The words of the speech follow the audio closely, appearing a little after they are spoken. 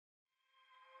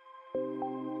Hi,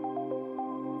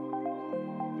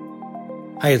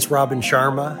 it's Robin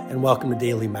Sharma, and welcome to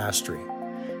Daily Mastery.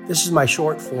 This is my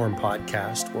short form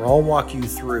podcast where I'll walk you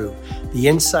through the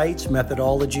insights,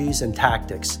 methodologies, and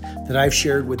tactics that I've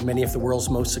shared with many of the world's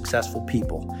most successful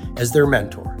people as their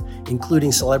mentor,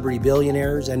 including celebrity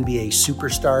billionaires, NBA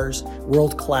superstars,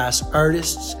 world-class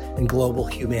artists, and global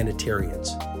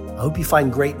humanitarians. I hope you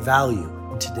find great value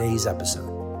in today's episode.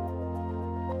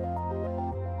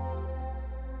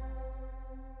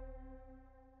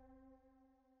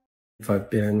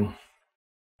 I've been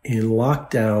in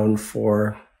lockdown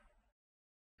for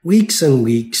weeks and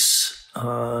weeks,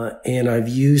 and I've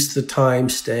used the time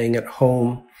staying at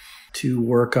home to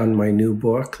work on my new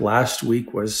book. Last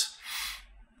week was,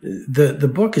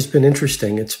 the book has been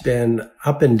interesting. It's been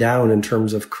up and down in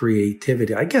terms of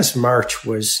creativity. I guess March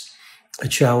was a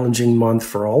challenging month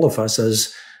for all of us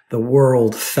as the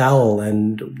world fell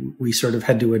and we sort of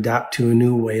had to adapt to a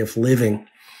new way of living.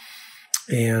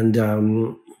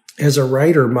 And, as a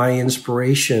writer, my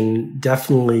inspiration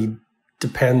definitely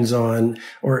depends on,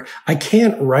 or I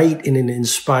can't write in an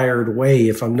inspired way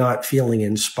if I'm not feeling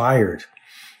inspired.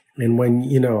 And when,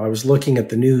 I was looking at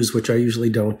the news, which I usually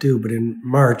don't do, but in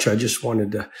March, I just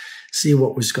wanted to see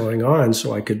what was going on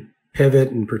so I could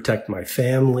pivot and protect my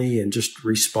family and just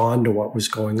respond to what was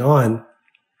going on.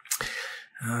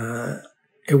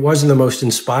 It wasn't the most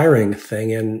inspiring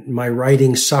thing, and my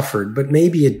writing suffered, but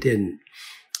maybe it didn't.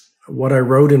 What I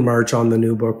wrote in March on the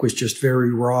new book was just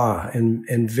very raw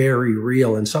and very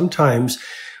real. And sometimes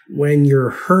when you're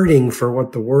hurting for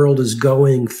what the world is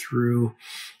going through,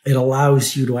 it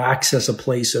allows you to access a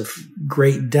place of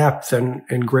great depth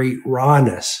and great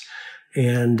rawness.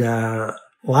 And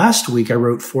last week I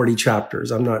wrote 40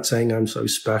 chapters. I'm not saying I'm so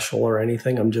special or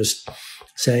anything. I'm just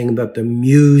saying that the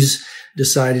muse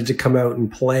decided to come out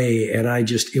and play. And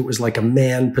it was like a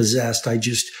man possessed. I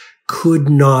just could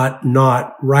not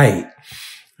write.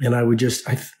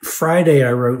 And Friday,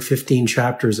 I wrote 15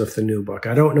 chapters of the new book.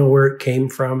 I don't know where it came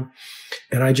from.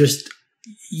 And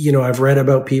I've read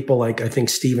about people like, I think,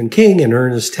 Stephen King and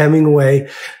Ernest Hemingway.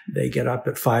 They get up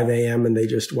at 5 a.m. and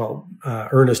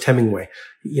Ernest Hemingway,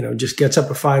 just gets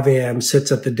up at 5 a.m., sits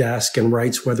at the desk and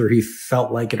writes whether he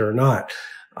felt like it or not.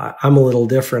 I'm a little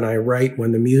different. I write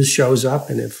when the muse shows up.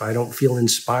 And if I don't feel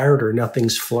inspired or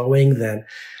nothing's flowing, then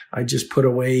I just put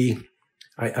away,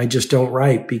 I just don't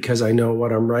write because I know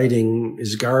what I'm writing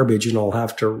is garbage and I'll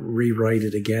have to rewrite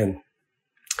it again.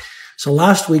 So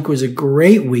last week was a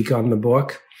great week on the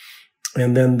book.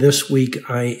 And then this week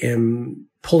I am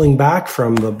pulling back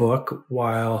from the book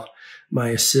while my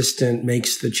assistant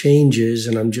makes the changes,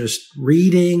 and I'm just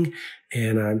reading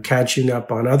and I'm catching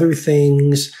up on other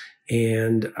things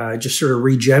and just sort of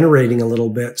regenerating a little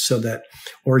bit so that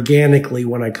organically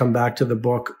when I come back to the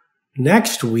book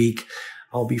next week,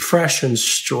 I'll be fresh and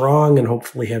strong and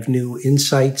hopefully have new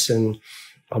insights, and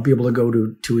I'll be able to go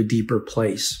to a deeper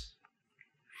place.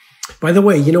 By the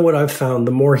way, you know what I've found?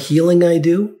 The more healing I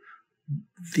do,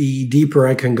 the deeper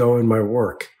I can go in my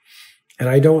work. And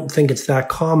I don't think it's that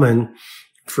common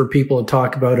for people to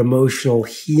talk about emotional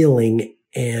healing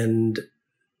and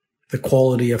the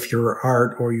quality of your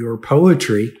art or your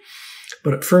poetry.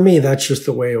 But for me, that's just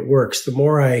the way it works. The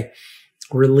more I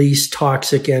release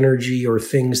toxic energy or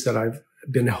things that I've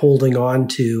been holding on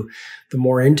to, the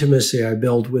more intimacy I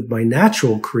build with my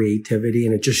natural creativity,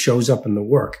 and it just shows up in the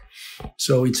work.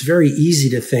 So it's very easy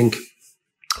to think,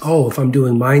 if I'm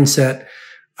doing mindset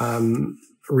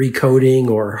recoding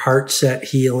or heart set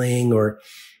healing or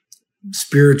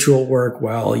spiritual work,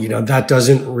 that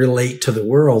doesn't relate to the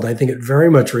world. I think it very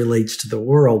much relates to the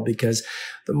world, because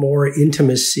the more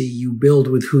intimacy you build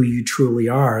with who you truly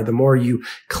are, the more you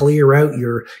clear out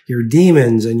your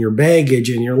demons and your baggage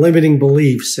and your limiting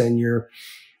beliefs and your,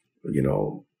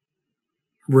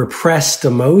 repressed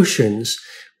emotions.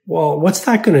 Well, what's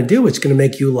that going to do? It's going to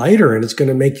make you lighter, and it's going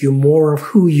to make you more of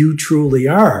who you truly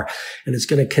are. And it's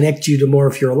going to connect you to more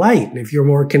of your light. And if you're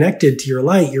more connected to your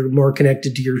light, you're more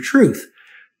connected to your truth.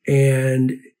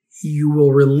 And you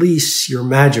will release your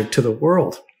magic to the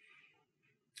world.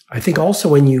 I think also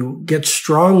when you get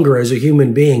stronger as a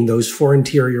human being, those 4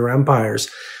 interior empires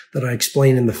that I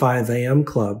explain in the 5 a.m.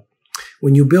 Club,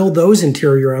 when you build those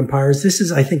interior empires, this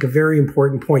is, I think, a very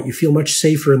important point. You feel much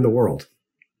safer in the world.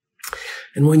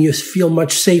 And when you feel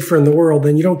much safer in the world,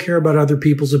 then you don't care about other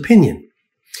people's opinion.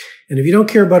 And if you don't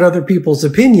care about other people's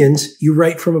opinions, you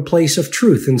write from a place of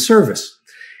truth and service.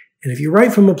 And if you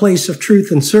write from a place of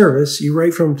truth and service, you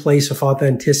write from a place of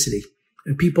authenticity.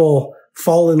 And people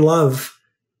fall in love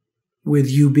with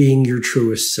you being your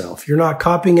truest self. You're not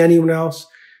copying anyone else.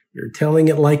 You're telling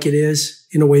it like it is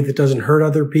in a way that doesn't hurt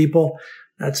other people.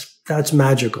 That's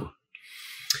magical.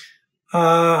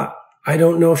 I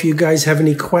don't know if you guys have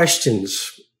any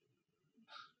questions.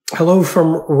 Hello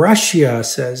from Russia,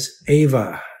 says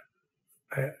Ava.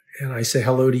 And I say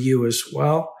hello to you as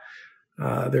well.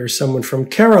 There's someone from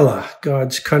Kerala,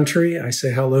 God's country. I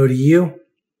say hello to you.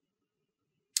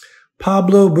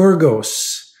 Pablo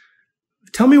Burgos.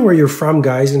 Tell me where you're from,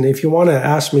 guys. And if you want to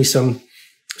ask me some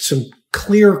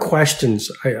clear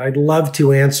questions, I'd love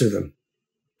to answer them.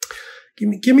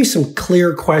 Give me some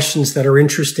clear questions that are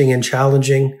interesting and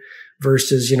challenging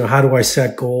versus, how do I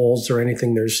set goals or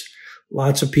anything. There's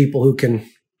lots of people who can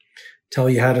tell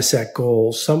you how to set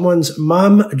goals. Someone's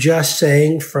mom just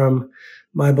saying from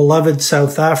my beloved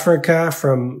South Africa,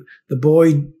 from the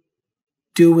boy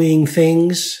doing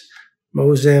things,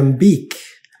 Mozambique.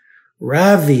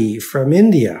 Ravi from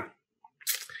India.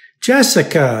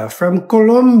 Jessica from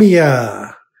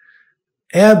Colombia.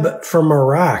 Eb from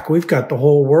Iraq. We've got the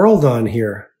whole world on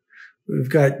here. We've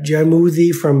got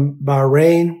Jamudi from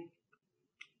Bahrain.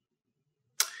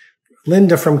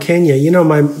 Linda from Kenya.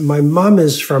 My mom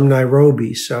is from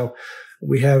Nairobi. So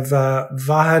we have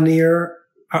Arthur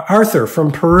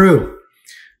from Peru.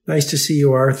 Nice to see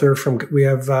you, Arthur. We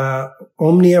have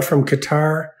Omnia from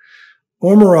Qatar.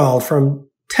 Omaral from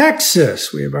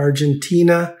Texas. We have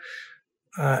Argentina.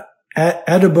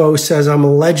 Edibo says, I'm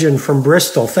a legend from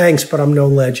Bristol. Thanks, but I'm no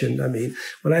legend. I mean,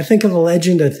 when I think of a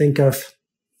legend, I think of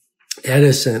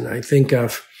Edison. I think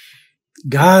of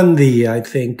Gandhi. I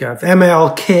think of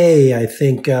MLK. I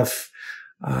think of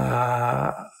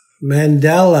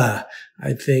Mandela.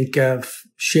 I think of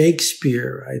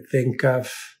Shakespeare. I think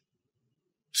of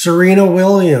Serena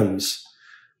Williams.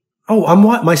 Oh,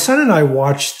 my son and I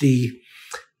watched the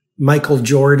Michael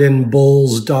Jordan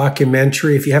Bulls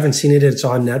documentary. If you haven't seen it, it's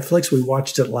on Netflix. We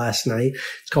watched it last night.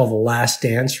 It's called The Last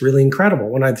Dance. Really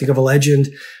incredible. When I think of a legend,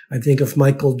 I think of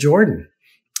Michael Jordan.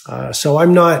 So I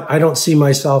don't see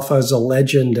myself as a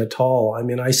legend at all. I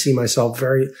mean, I see myself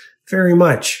very, very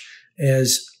much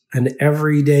as an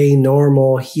everyday,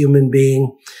 normal human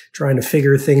being trying to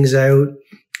figure things out.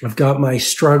 I've got my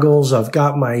struggles. I've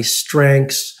got my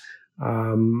strengths.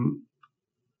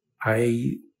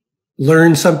 I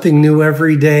learn something new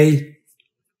every day.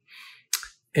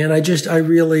 And I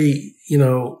really,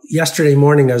 yesterday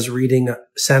morning I was reading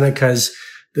Seneca's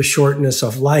The Shortness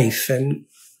of Life. And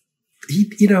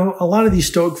a lot of these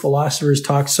Stoic philosophers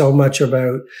talk so much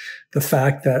about the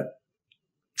fact that,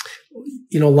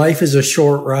 life is a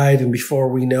short ride. And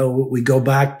before we know it, we go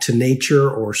back to nature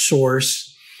or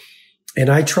source. And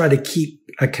I try to keep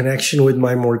a connection with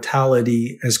my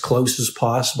mortality as close as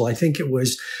possible. I think it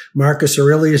was Marcus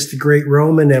Aurelius, the great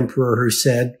Roman emperor, who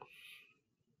said,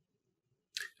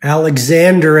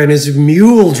 Alexander and his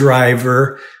mule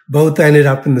driver both ended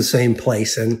up in the same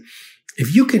place. And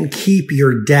if you can keep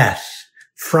your death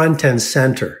front and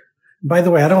center, by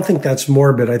the way, I don't think that's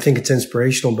morbid. I think it's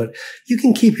inspirational, but you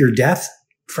can keep your death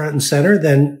front and center,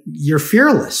 then you're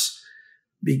fearless.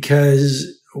 Because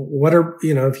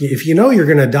if you know you're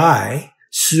going to die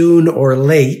soon or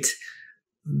late,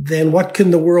 then what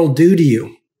can the world do to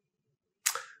you?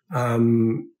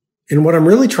 And what I'm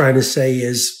really trying to say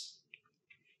is,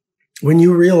 when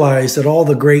you realize that all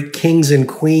the great kings and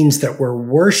queens that were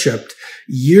worshipped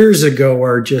years ago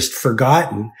are just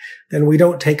forgotten, then we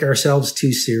don't take ourselves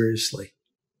too seriously.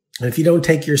 And if you don't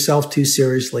take yourself too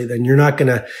seriously, then you're not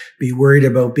going to be worried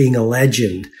about being a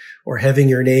legend or having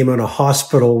your name on a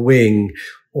hospital wing,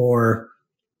 or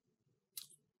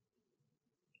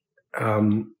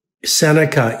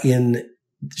Seneca in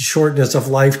Shortness of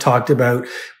Life talked about,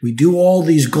 we do all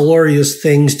these glorious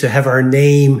things to have our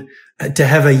name, to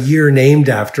have a year named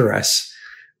after us.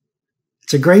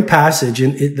 It's a great passage.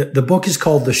 And the book is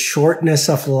called The Shortness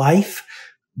of Life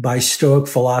by Stoic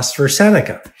philosopher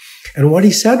Seneca. And what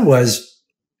he said was,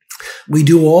 we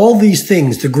do all these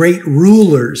things, the great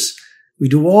rulers, we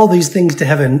do all these things to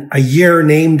have a year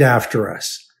named after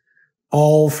us,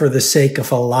 all for the sake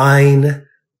of a line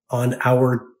on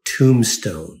our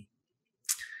tombstone.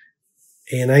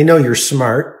 And I know you're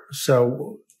smart,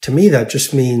 so to me that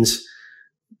just means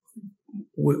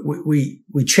we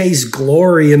chase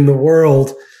glory in the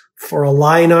world for a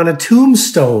line on a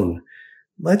tombstone.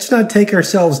 Let's not take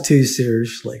ourselves too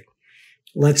seriously.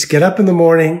 Let's get up in the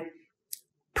morning,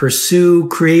 pursue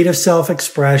creative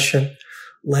self-expression.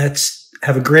 Let's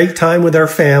have a great time with our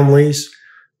families.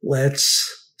 Let's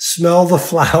smell the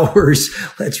flowers.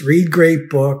 Let's read great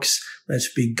books.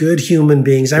 Let's be good human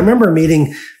beings. I remember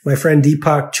meeting my friend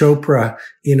Deepak Chopra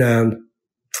in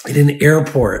an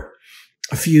airport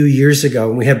a few years ago,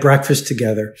 and we had breakfast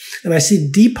together. And I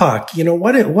said, Deepak,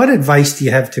 what advice do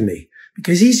you have to me?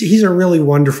 Because he's a really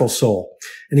wonderful soul.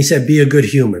 And he said, be a good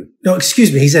human. No,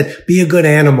 excuse me. He said, be a good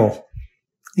animal.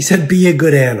 He said, be a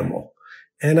good animal.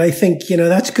 And I think,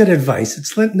 that's good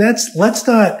advice. Let's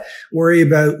not worry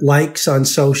about likes on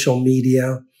social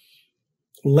media.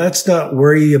 Let's not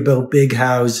worry about big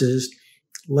houses.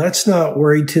 Let's not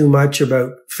worry too much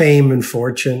about fame and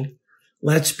fortune.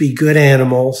 Let's be good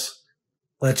animals.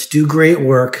 Let's do great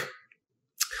work.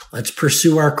 Let's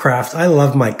pursue our craft. I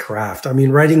love my craft. I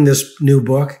mean, writing this new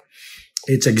book,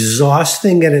 it's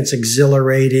exhausting and it's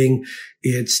exhilarating.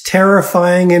 It's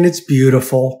terrifying and it's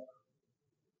beautiful.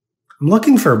 I'm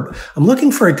looking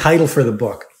for a title for the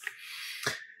book.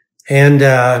 And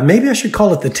maybe I should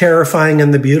call it The Terrifying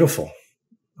and the Beautiful.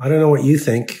 I don't know what you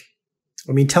think.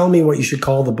 I mean, tell me what you should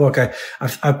call the book.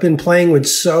 I've been playing with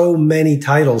so many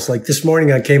titles. Like this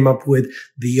morning, I came up with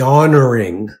The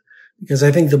Honoring, because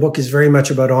I think the book is very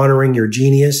much about honoring your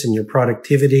genius and your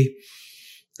productivity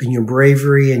and your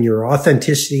bravery and your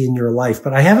authenticity in your life.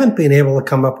 But I haven't been able to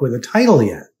come up with a title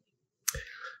yet.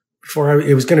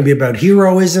 It was going to be about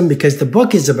heroism, because the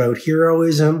book is about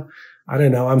heroism. I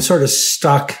don't know. I'm sort of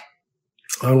stuck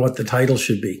on what the title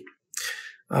should be.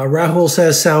 Rahul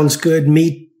says, sounds good.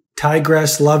 Meet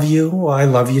Tigress, love you. Well, I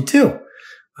love you too.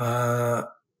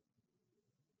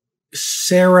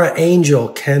 Sarah Angel,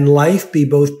 can life be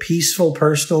both peaceful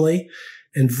personally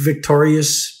and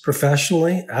victorious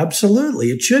professionally? Absolutely.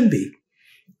 It should be.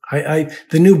 The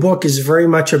new book is very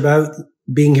much about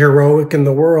being heroic in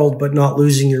the world, but not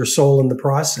losing your soul in the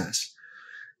process.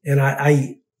 And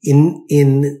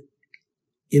in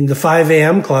the 5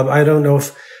 a.m. Club, I don't know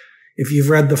if you've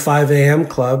read the 5 a.m.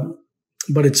 Club,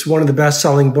 but it's one of the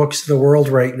best-selling books in the world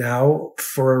right now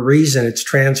for a reason. It's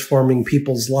transforming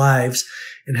people's lives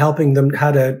and helping them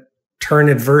how to turn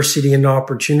adversity into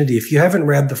opportunity. If you haven't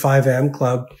read the 5 a.m.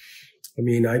 Club, I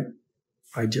mean, I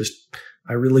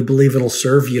really believe it'll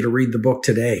serve you to read the book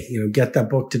today. Get that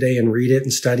book today and read it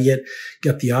and study it.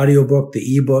 Get the audiobook,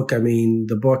 the ebook. I mean,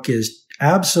 the book is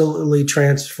absolutely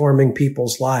transforming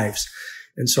people's lives.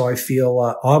 And so I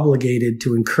feel obligated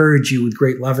to encourage you with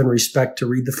great love and respect to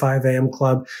read the 5 a.m.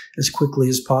 Club as quickly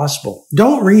as possible.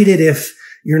 Don't read it if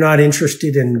you're not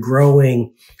interested in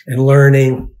growing and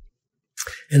learning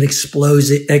and exploring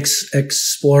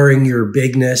your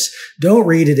bigness. Don't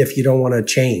read it if you don't want to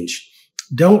change.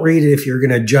 Don't read it if you're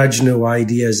going to judge new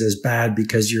ideas as bad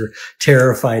because you're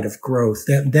terrified of growth.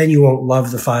 Then you won't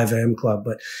love the 5 a.m. Club.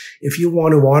 But if you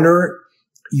want to honor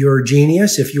your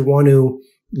genius, if you want to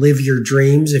live your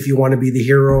dreams, if you want to be the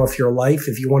hero of your life,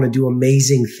 if you want to do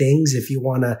amazing things, if you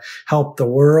want to help the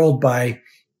world by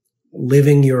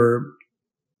living your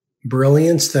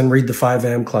brilliance, then read the 5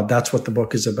 a.m. Club. That's what the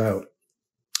book is about.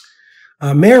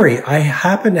 Mary, I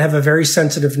happen to have a very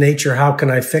sensitive nature. How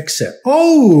can I fix it?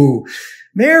 Oh,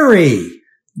 Mary,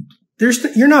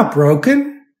 you're not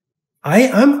broken. I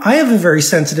have a very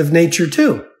sensitive nature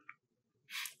too.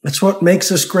 That's what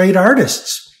makes us great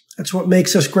artists. That's what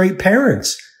makes us great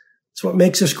parents. It's what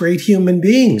makes us great human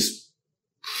beings.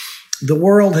 The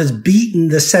world has beaten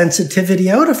the sensitivity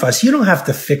out of us. You don't have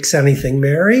to fix anything,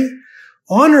 Mary.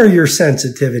 Honor your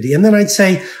sensitivity. And then I'd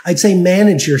say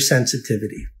manage your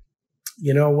sensitivity.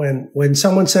 When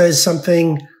someone says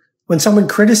something, when someone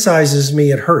criticizes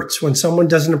me, it hurts. When someone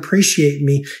doesn't appreciate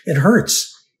me, it hurts,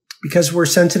 because we're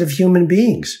sensitive human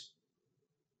beings.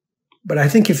 But I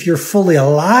think if you're fully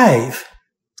alive,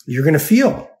 you're going to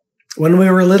feel. When we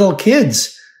were little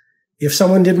kids, if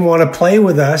someone didn't want to play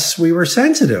with us, we were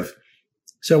sensitive.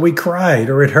 So we cried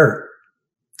or it hurt.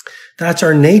 That's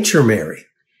our nature, Mary.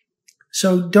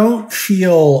 So don't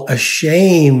feel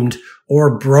ashamed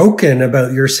or broken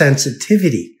about your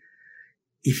sensitivity.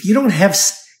 If you don't have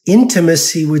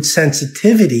intimacy with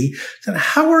sensitivity, then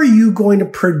how are you going to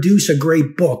produce a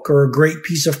great book or a great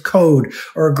piece of code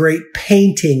or a great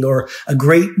painting or a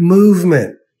great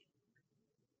movement?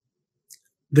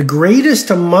 The greatest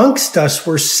amongst us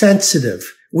were sensitive.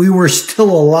 We were still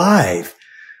alive.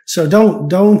 So don't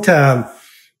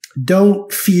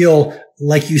feel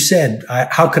like you said,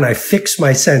 how can I fix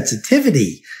my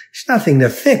sensitivity? There's nothing to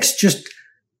fix. Just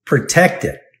protect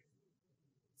it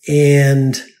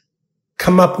and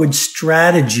come up with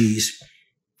strategies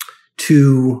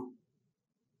to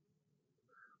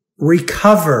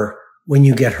recover when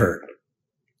you get hurt.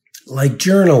 Like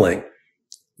journaling,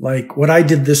 like what I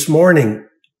did this morning.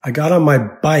 I got on my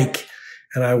bike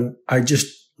and I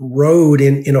just rode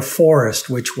in a forest,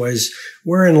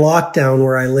 we're in lockdown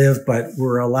where I live, but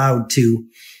we're allowed to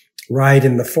ride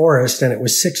in the forest. And it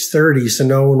was 6:30, so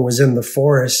no one was in the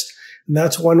forest. And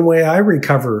that's one way I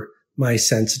recover my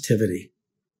sensitivity.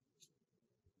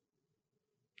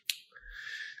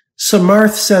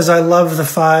 Samarth says, I love the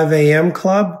 5 a.m.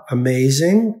 Club.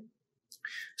 Amazing.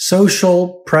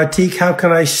 Social Pratik, how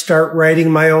can I start writing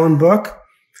my own book?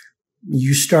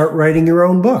 you start writing your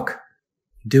own book.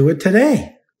 Do it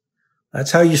today.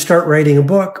 That's how you start writing a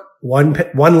book. One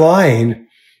line.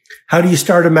 How do you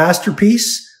start a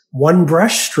masterpiece? One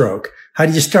brush stroke. How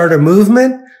do you start a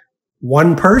movement?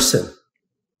 One person.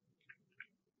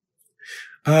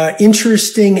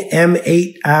 Interesting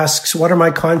M8 asks, what are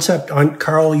my concept on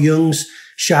Carl Jung's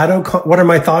shadow? What are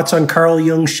my thoughts on Carl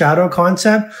Jung's shadow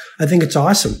concept? I think it's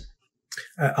awesome.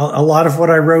 A lot of what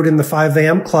I wrote in the 5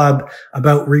 a.m. Club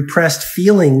about repressed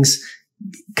feelings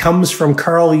comes from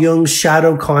Carl Jung's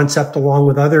shadow concept, along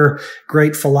with other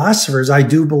great philosophers. I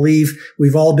do believe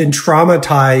we've all been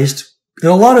traumatized, and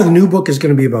a lot of the new book is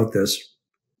going to be about this.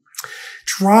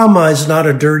 Trauma is not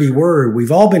a dirty word.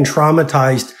 We've all been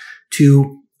traumatized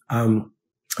to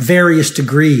various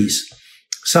degrees.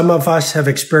 Some of us have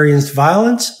experienced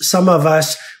violence. Some of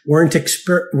us weren't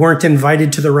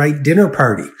invited to the right dinner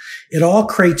party. It all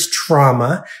creates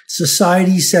trauma.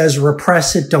 Society says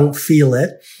repress it, don't feel it.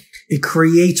 It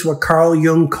creates what Carl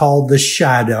Jung called the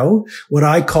shadow, what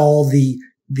I call the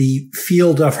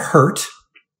field of hurt.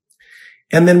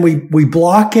 And then we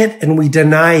block it and we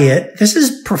deny it. This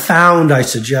is profound, I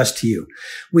suggest to you.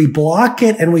 We block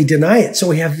it and we deny it. So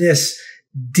we have this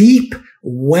deep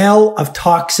well of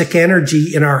toxic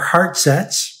energy in our heart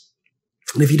sets.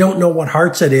 And if you don't know what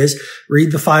heart set is,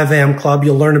 read the 5 a.m. Club.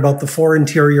 You'll learn about the 4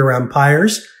 interior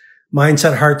empires: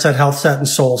 mindset, heart set, health set, and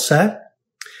soul set.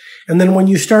 And then when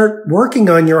you start working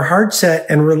on your heart set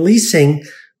and releasing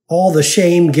all the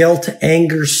shame, guilt,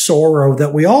 anger, sorrow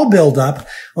that we all build up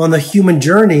on the human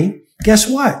journey, guess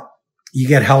what? You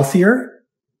get healthier.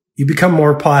 You become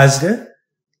more positive.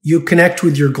 You connect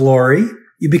with your glory.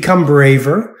 You become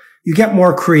braver. You get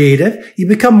more creative. You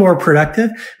become more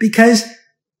productive, because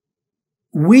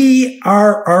we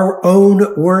are our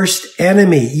own worst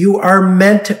enemy. You are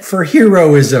meant for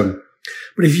heroism.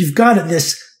 But if you've got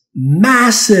this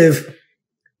massive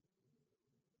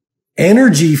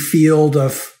energy field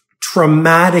of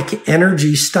traumatic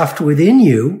energy stuffed within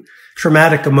you,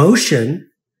 traumatic emotion,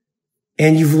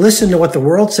 and you've listened to what the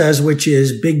world says, which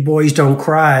is big boys don't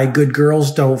cry, good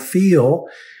girls don't feel,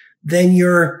 then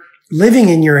you're living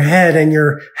in your head and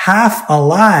you're half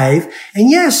alive. And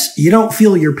yes, you don't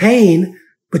feel your pain,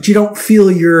 but you don't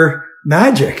feel your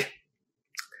magic.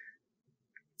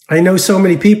 I know so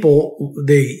many people,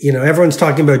 everyone's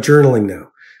talking about journaling now.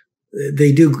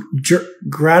 They do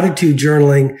gratitude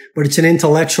journaling, but it's an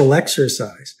intellectual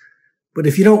exercise. But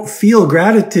if you don't feel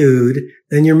gratitude,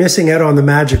 then you're missing out on the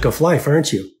magic of life,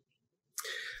 aren't you?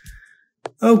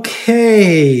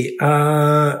 Okay.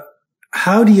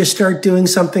 How do you start doing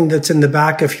something that's in the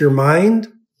back of your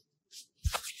mind?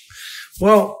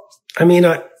 Well, I mean,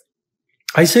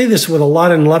 I say this with a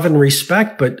lot of love and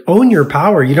respect, but own your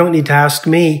power. You don't need to ask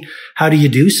me, how do you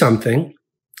do something?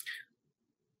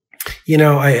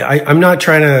 I'm not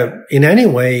trying to in any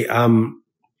way,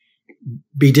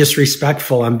 be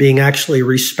disrespectful. I'm being actually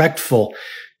respectful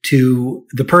to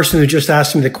the person who just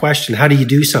asked me the question, how do you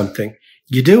do something?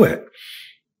 You do it.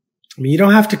 I mean, you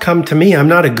don't have to come to me. I'm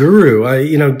not a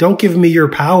guru. Don't give me your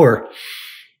power.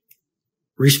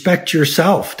 Respect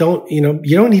yourself. You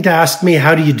don't need to ask me,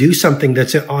 how do you do something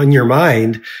that's on your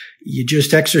mind? You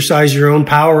just exercise your own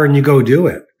power and you go do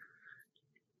it.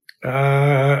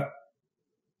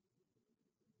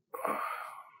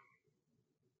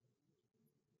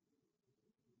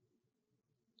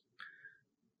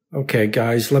 Okay,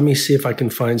 guys, let me see if I can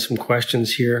find some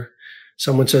questions here.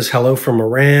 Someone says hello from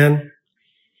Iran.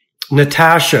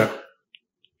 Natasha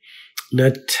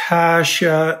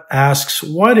asks,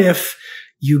 what if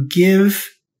you give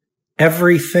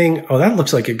everything? Oh, that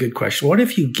looks like a good question. What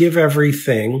if you give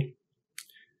everything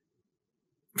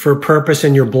for a purpose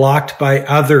and you're blocked by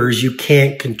others you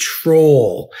can't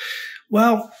control?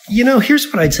 Well, here's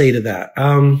what I'd say to that.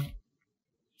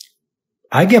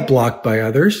 I get blocked by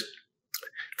others.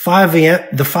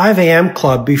 The 5 a.m.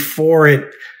 Club this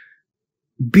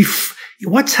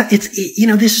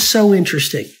is so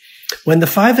interesting. When the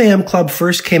 5 a.m. Club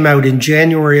first came out in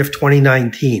January of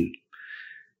 2019,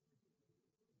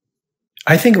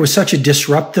 I think it was such a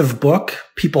disruptive book.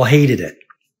 People hated it.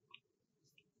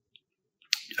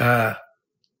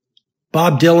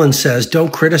 Bob Dylan says,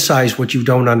 don't criticize what you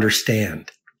don't understand.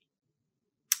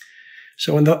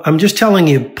 So I'm just telling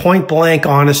you point blank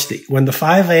honesty. When the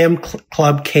 5 a.m.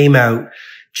 Club came out,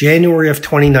 January of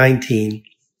 2019,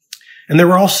 and there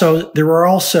were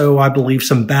also, I believe,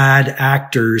 some bad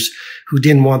actors who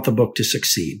didn't want the book to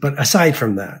succeed. But aside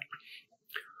from that,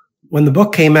 when the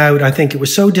book came out, I think it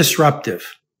was so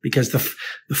disruptive because the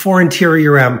 4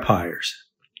 interior empires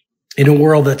in a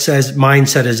world that says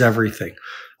mindset is everything.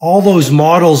 all those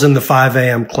models in the 5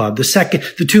 a.m. club,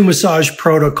 the 2 massage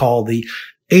protocol, the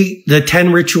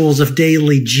 10 rituals of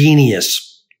daily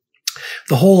genius,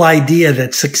 the whole idea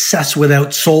that success without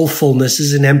soulfulness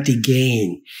is an empty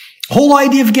gain, the whole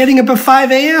idea of getting up at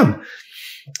 5 a.m.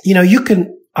 You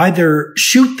can either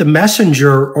shoot the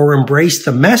messenger or embrace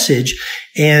the message.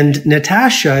 And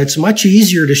Natasha, it's much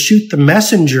easier to shoot the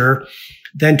messenger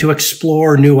than to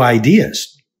explore new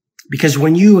ideas. Because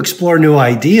when you explore new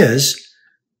ideas,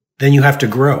 then you have to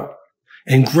grow.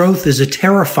 And growth is a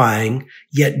terrifying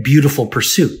yet beautiful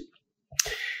pursuit.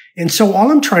 And so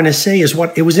all I'm trying to say is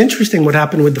it was interesting what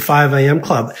happened with the 5 a.m.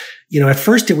 club. At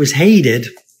first it was hated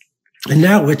and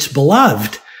now it's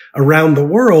beloved around the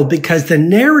world because the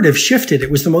narrative shifted. It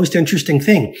was the most interesting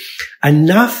thing.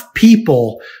 Enough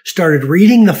people started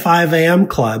reading the 5 a.m.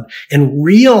 club and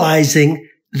realizing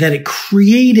that it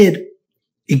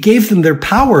gave them their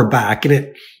power back, and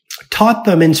it taught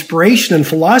them inspiration and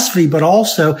philosophy, but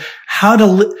also how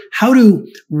to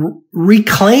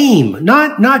reclaim,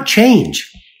 not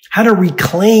change, how to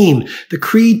reclaim the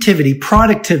creativity,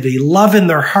 productivity, love in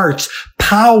their hearts,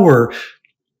 power,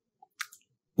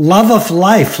 love of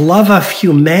life, love of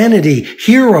humanity,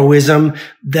 heroism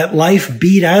that life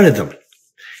beat out of them.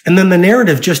 And then the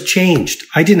narrative just changed.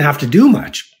 I didn't have to do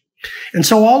much. And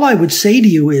so all I would say to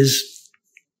you is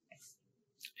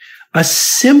a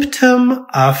symptom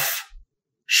of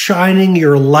shining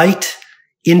your light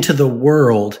into the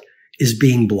world is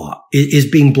being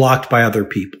blocked by other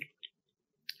people.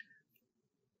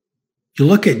 You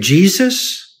look at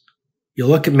Jesus, you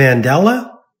look at Mandela,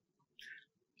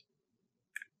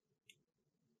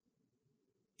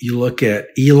 you look at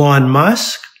Elon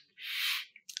Musk,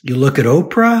 you look at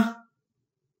Oprah,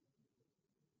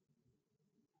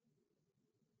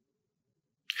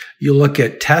 you look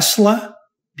at Tesla,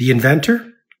 the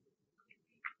inventor,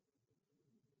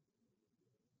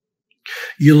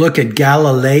 you look at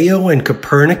Galileo and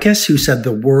Copernicus, who said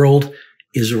the world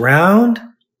is round.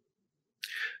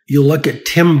 You look at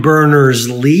Tim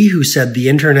Berners-Lee, who said the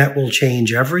internet will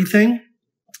change everything.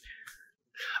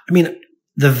 I mean,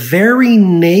 the very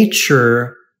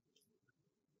nature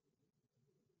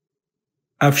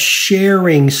of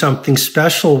sharing something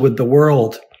special with the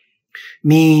world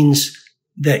means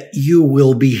that you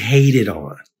will be hated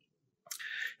on.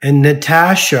 And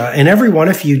Natasha, and every one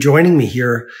of you joining me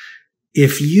here,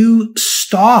 if you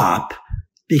stop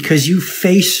because you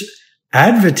face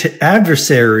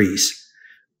adversaries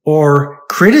or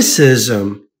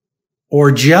criticism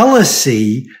or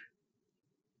jealousy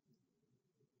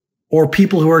or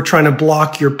people who are trying to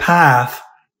block your path,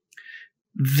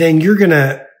 then you're going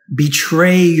to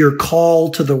betray your call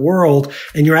to the world,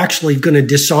 and you're actually going to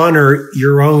dishonor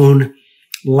your own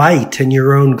light and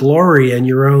your own glory and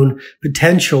your own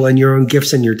potential and your own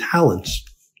gifts and your talents.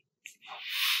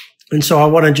 And so I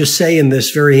want to just say in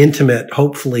this very intimate,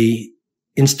 hopefully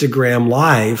Instagram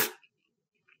live,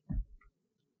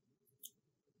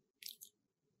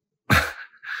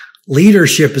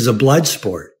 leadership is a blood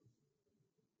sport.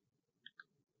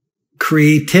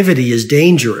 Creativity is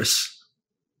dangerous,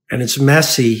 and it's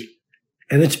messy,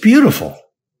 and it's beautiful.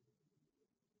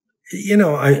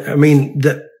 I mean,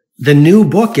 the new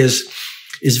book is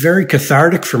very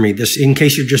cathartic for me. This, in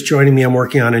case you're just joining me, I'm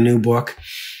working on a new book.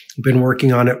 I've been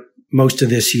working on it most of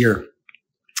this year.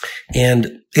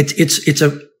 And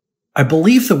I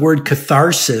believe the word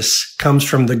catharsis comes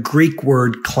from the Greek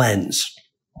word cleanse.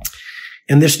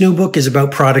 And this new book is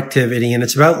about productivity, and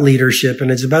it's about leadership,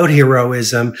 and it's about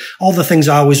heroism, all the things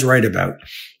I always write about.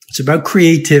 It's about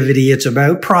creativity. It's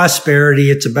about prosperity.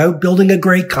 It's about building a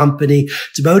great company.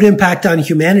 It's about impact on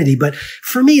humanity. But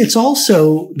for me, it's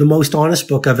also the most honest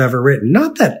book I've ever written.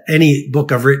 Not that any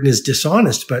book I've written is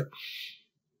dishonest, but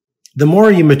the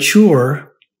more you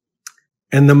mature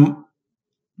and the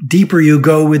deeper you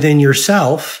go within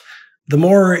yourself, the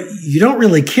more you don't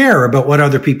really care about what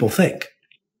other people think.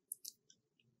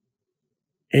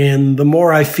 And the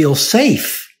more I feel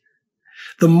safe.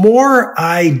 The more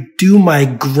I do my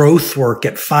growth work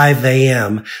at 5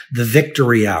 a.m., the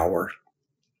victory hour,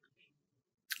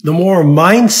 the more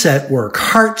mindset work,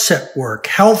 heart set work,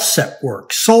 health set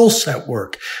work, soul set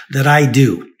work that I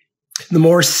do, the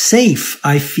more safe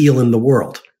I feel in the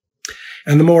world.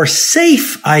 And the more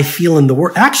safe I feel in the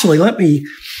world, actually, let me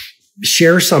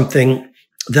share something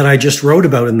that I just wrote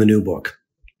about in the new book.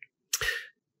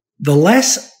 The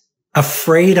less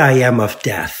afraid I am of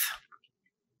death,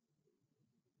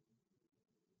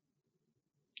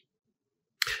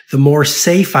 the more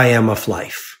safe I am of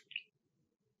life.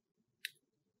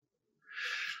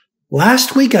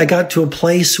 Last week, I got to a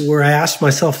place where I asked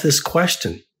myself this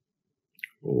question: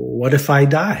 what if I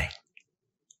die?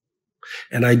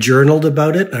 And I journaled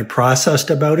about it, and I processed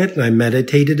about it, and I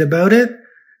meditated about it.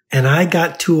 And I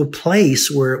got to a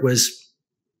place where it was,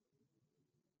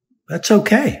 that's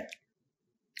okay.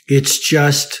 It's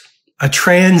just a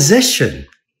transition.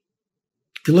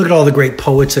 If you look at all the great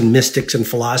poets and mystics and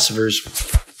philosophers,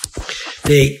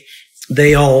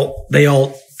 they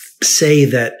all say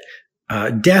that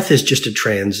death is just a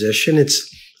transition.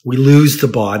 We lose the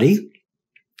body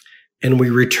and we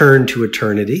return to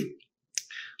eternity.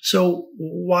 So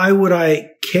why would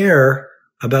I care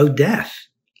about death?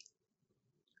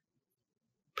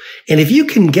 And if you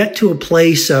can get to a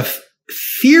place of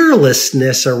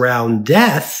fearlessness around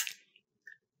death,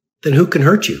 then who can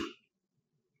hurt you?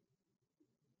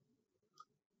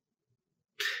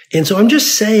 And so I'm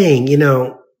just saying,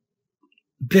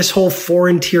 this whole 4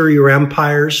 interior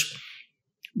empires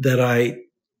that I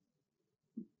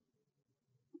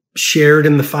shared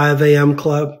in the 5 a.m.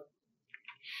 club,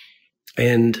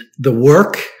 and the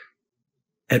work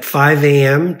at 5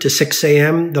 a.m. to 6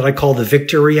 a.m. that I call the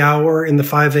victory hour in the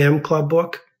 5 a.m. club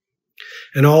book,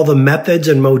 and all the methods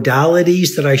and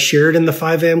modalities that I shared in the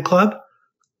 5 a.m. club,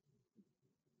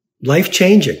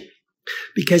 life-changing.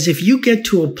 Because if you get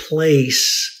to a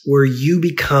place where you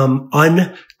become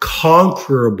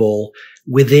unconquerable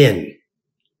within,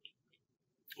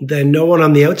 then no one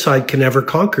on the outside can ever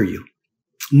conquer you.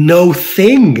 No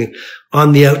thing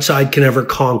on the outside can ever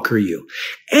conquer you.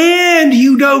 And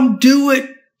you don't do it.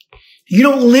 You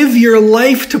don't live your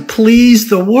life to please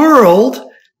the world.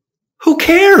 Who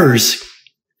cares?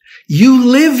 You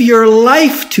live your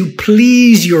life to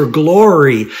please your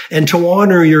glory and to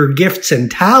honor your gifts and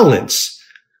talents.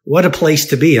 What a place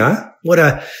to be, huh?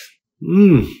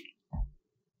 And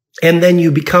then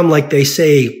you become, like they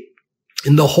say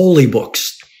in the holy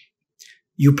books,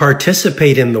 you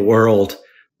participate in the world,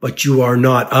 but you are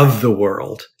not of the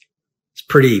world. It's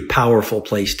a pretty powerful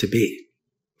place to be.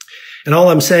 And all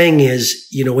I'm saying is,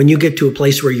 when you get to a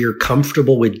place where you're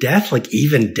comfortable with death, like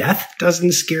even death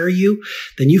doesn't scare you,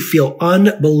 then you feel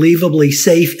unbelievably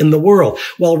safe in the world.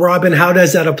 Well, Robin, how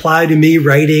does that apply to me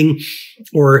writing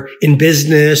or in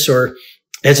business or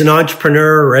as an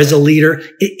entrepreneur or as a leader?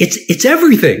 It's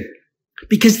everything.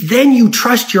 Because then you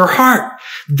trust your heart.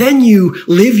 Then you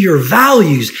live your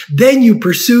values. Then you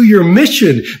pursue your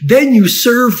mission. Then you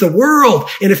serve the world.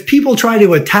 And if people try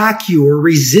to attack you or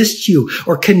resist you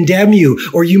or condemn you,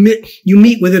 or you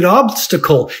meet with an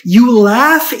obstacle, you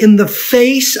laugh in the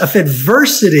face of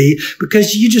adversity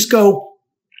because you just go,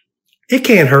 it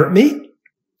can't hurt me.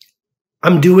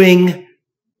 I'm doing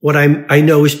what I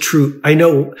know is true.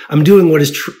 I'm doing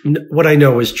what I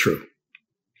know is true.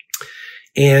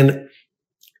 And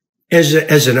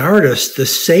as an artist, the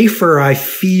safer I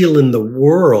feel in the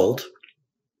world,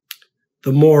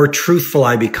 the more truthful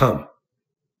I become.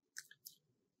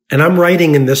 And I'm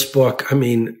writing in this book,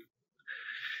 I'm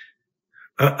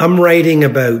writing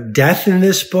about death in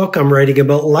this book. I'm writing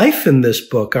about life in this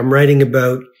book. I'm writing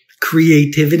about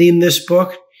creativity in this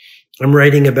book. I'm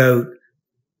writing about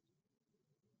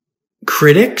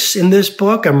critics in this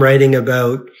book. I'm writing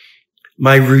about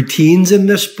my routines in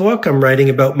this book. I'm writing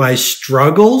about my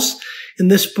struggles in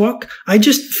this book. I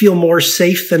just feel more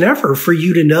safe than ever for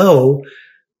you to know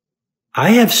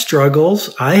I have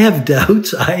struggles. I have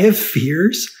doubts. I have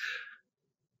fears.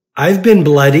 I've been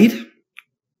bloodied.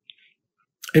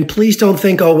 And please don't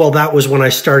think, oh, well, that was when I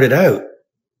started out.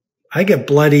 I get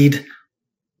bloodied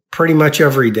pretty much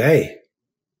every day.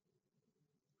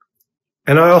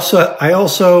 And I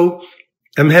also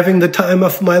am having the time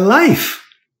of my life.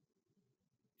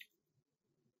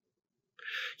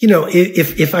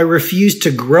 If I refused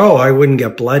to grow, I wouldn't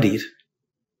get bloodied.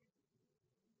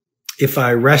 If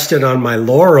I rested on my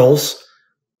laurels,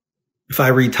 if I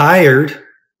retired.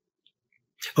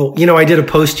 I did a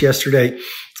post yesterday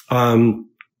on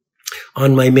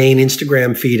my main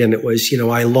Instagram feed, and it was,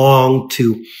 I long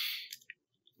to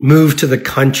move to the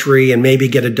country and maybe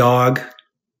get a dog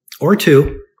or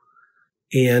two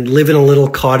and live in a little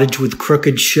cottage with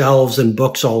crooked shelves and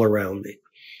books all around me.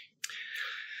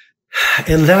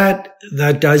 And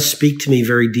that does speak to me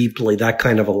very deeply, that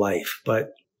kind of a life.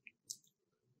 But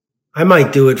I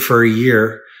might do it for a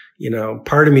year.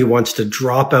 Part of me wants to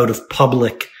drop out of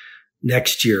public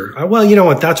next year. Well, you know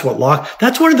what? That's one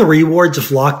of the rewards of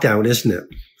lockdown, isn't it?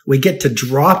 We get to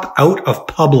drop out of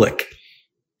public.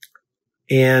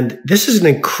 And this is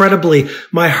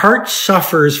my heart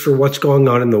suffers for what's going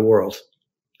on in the world.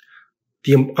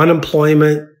 The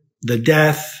unemployment, the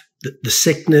death, the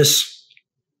sickness.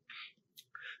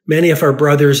 Many of our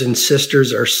brothers and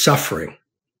sisters are suffering.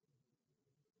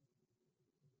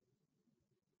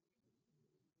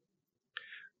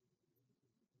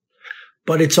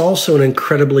 But it's also an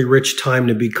incredibly rich time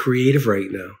to be creative right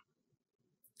now.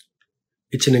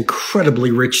 It's an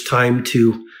incredibly rich time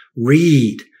to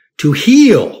read, to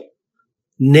heal.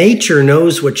 Nature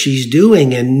knows what she's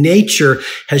doing, and nature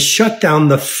has shut down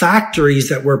the factories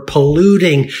that were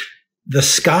polluting the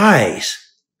skies.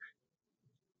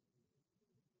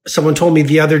 Someone told me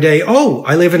the other day, oh,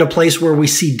 I live in a place where we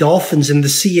see dolphins in the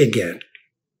sea again.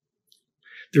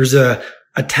 There's a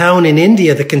town in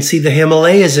India that can see the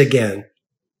Himalayas again.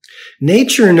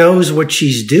 Nature knows what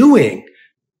she's doing.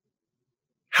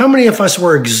 How many of us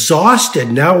were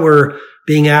exhausted? Now we're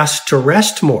being asked to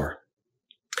rest more.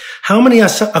 How many of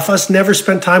us never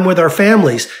spent time with our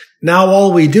families? Now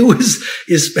all we do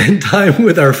is spend time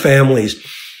with our families.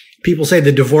 People say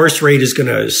the divorce rate is going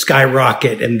to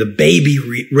skyrocket and the baby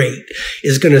rate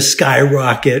is going to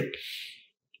skyrocket.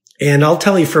 And I'll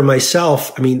tell you for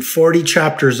myself, 40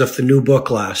 chapters of the new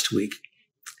book last week.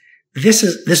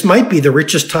 This might be the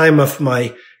richest time of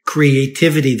my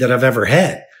creativity that I've ever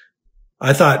had.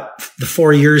 I thought the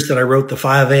 4 years that I wrote the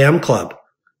 5 a.m. Club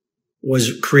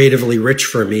was creatively rich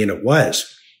for me, and it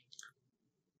was.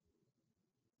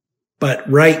 But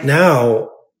right now,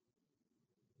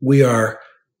 we are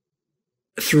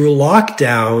through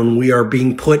lockdown, we are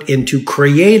being put into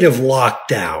creative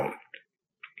lockdown.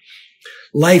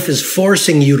 Life is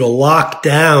forcing you to lock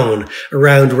down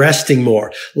around resting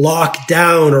more, lock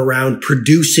down around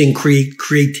producing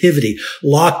creativity,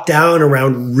 lock down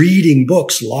around reading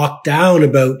books, lock down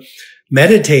about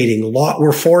meditating.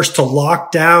 We're forced to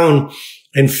lock down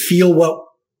and feel what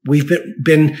we've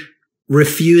been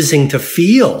refusing to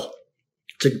feel.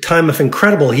 It's a time of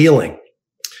incredible healing.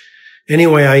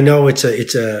 Anyway, I know it's a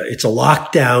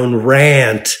lockdown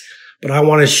rant, but I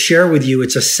want to share with you,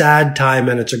 it's a sad time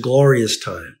and it's a glorious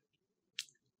time.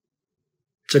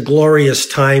 It's a glorious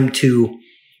time to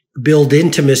build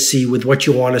intimacy with what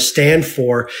you want to stand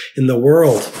for in the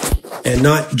world and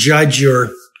not judge your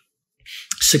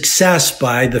success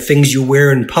by the things you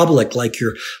wear in public, like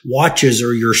your watches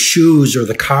or your shoes or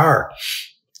the car.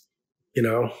 You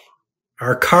know,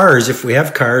 our cars, if we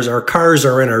have cars, our cars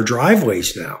are in our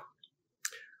driveways now.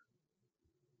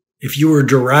 If you were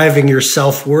deriving your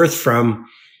self-worth from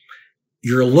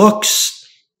your looks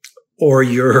or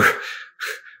your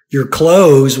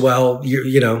clothes, well,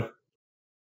 I'm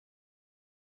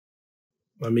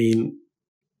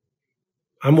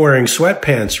wearing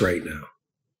sweatpants right now.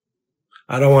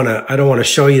 I don't want to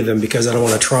show you them because I don't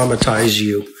want to traumatize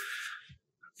you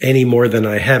any more than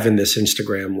I have in this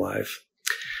Instagram live.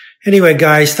 Anyway,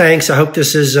 guys, thanks. I hope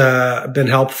this has been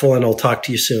helpful, and I'll talk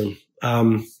to you soon.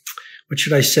 What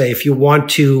should I say? If you want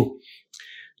to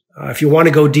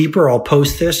go deeper, I'll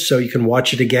post this so you can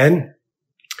watch it again.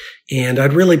 And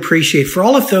I'd really appreciate for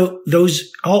all of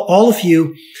all of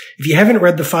you, if you haven't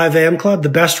read the 5 a.m. Club, the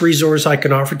best resource I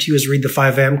can offer to you is read the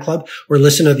 5 a.m. Club or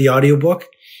listen to the audiobook.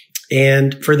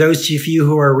 And for those of you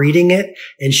who are reading it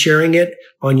and sharing it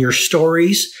on your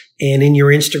stories and in your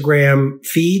Instagram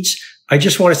feeds, I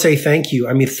just want to say thank you.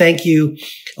 Thank you.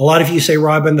 A lot of you say,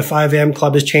 Robin, the 5 a.m.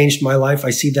 Club has changed my life. I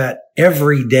see that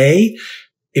every day.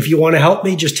 If you want to help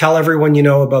me, just tell everyone you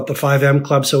know about the 5 a.m.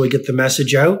 Club so we get the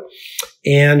message out.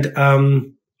 And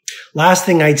last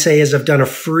thing I'd say is I've done a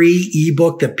free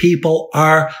ebook that people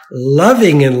are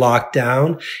loving in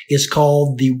lockdown. It's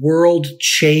called The World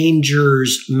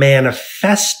Changers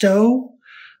Manifesto.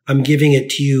 I'm giving it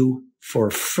to you for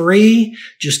free.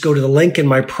 Just go to the link in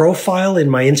my profile in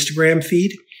my Instagram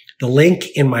feed. The link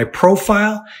in my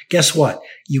profile. Guess what?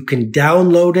 You can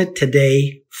download it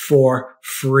today for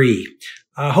free.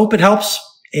 I hope it helps.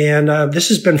 And this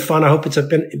has been fun. I hope it's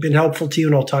been helpful to you,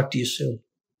 and I'll talk to you soon.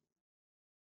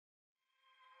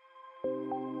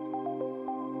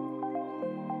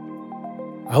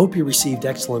 I hope you received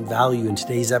excellent value in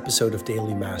today's episode of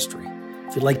Daily Mastery.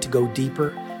 If you'd like to go deeper,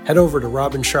 head over to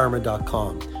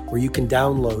robinsharma.com, where you can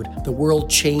download The World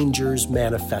Changers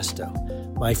Manifesto,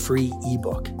 my free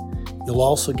ebook. You'll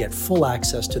also get full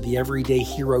access to the Everyday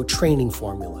Hero Training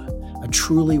Formula, a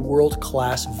truly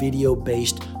world-class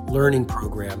video-based learning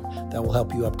program that will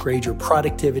help you upgrade your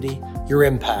productivity, your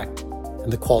impact,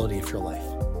 and the quality of your life.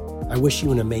 I wish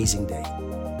you an amazing day.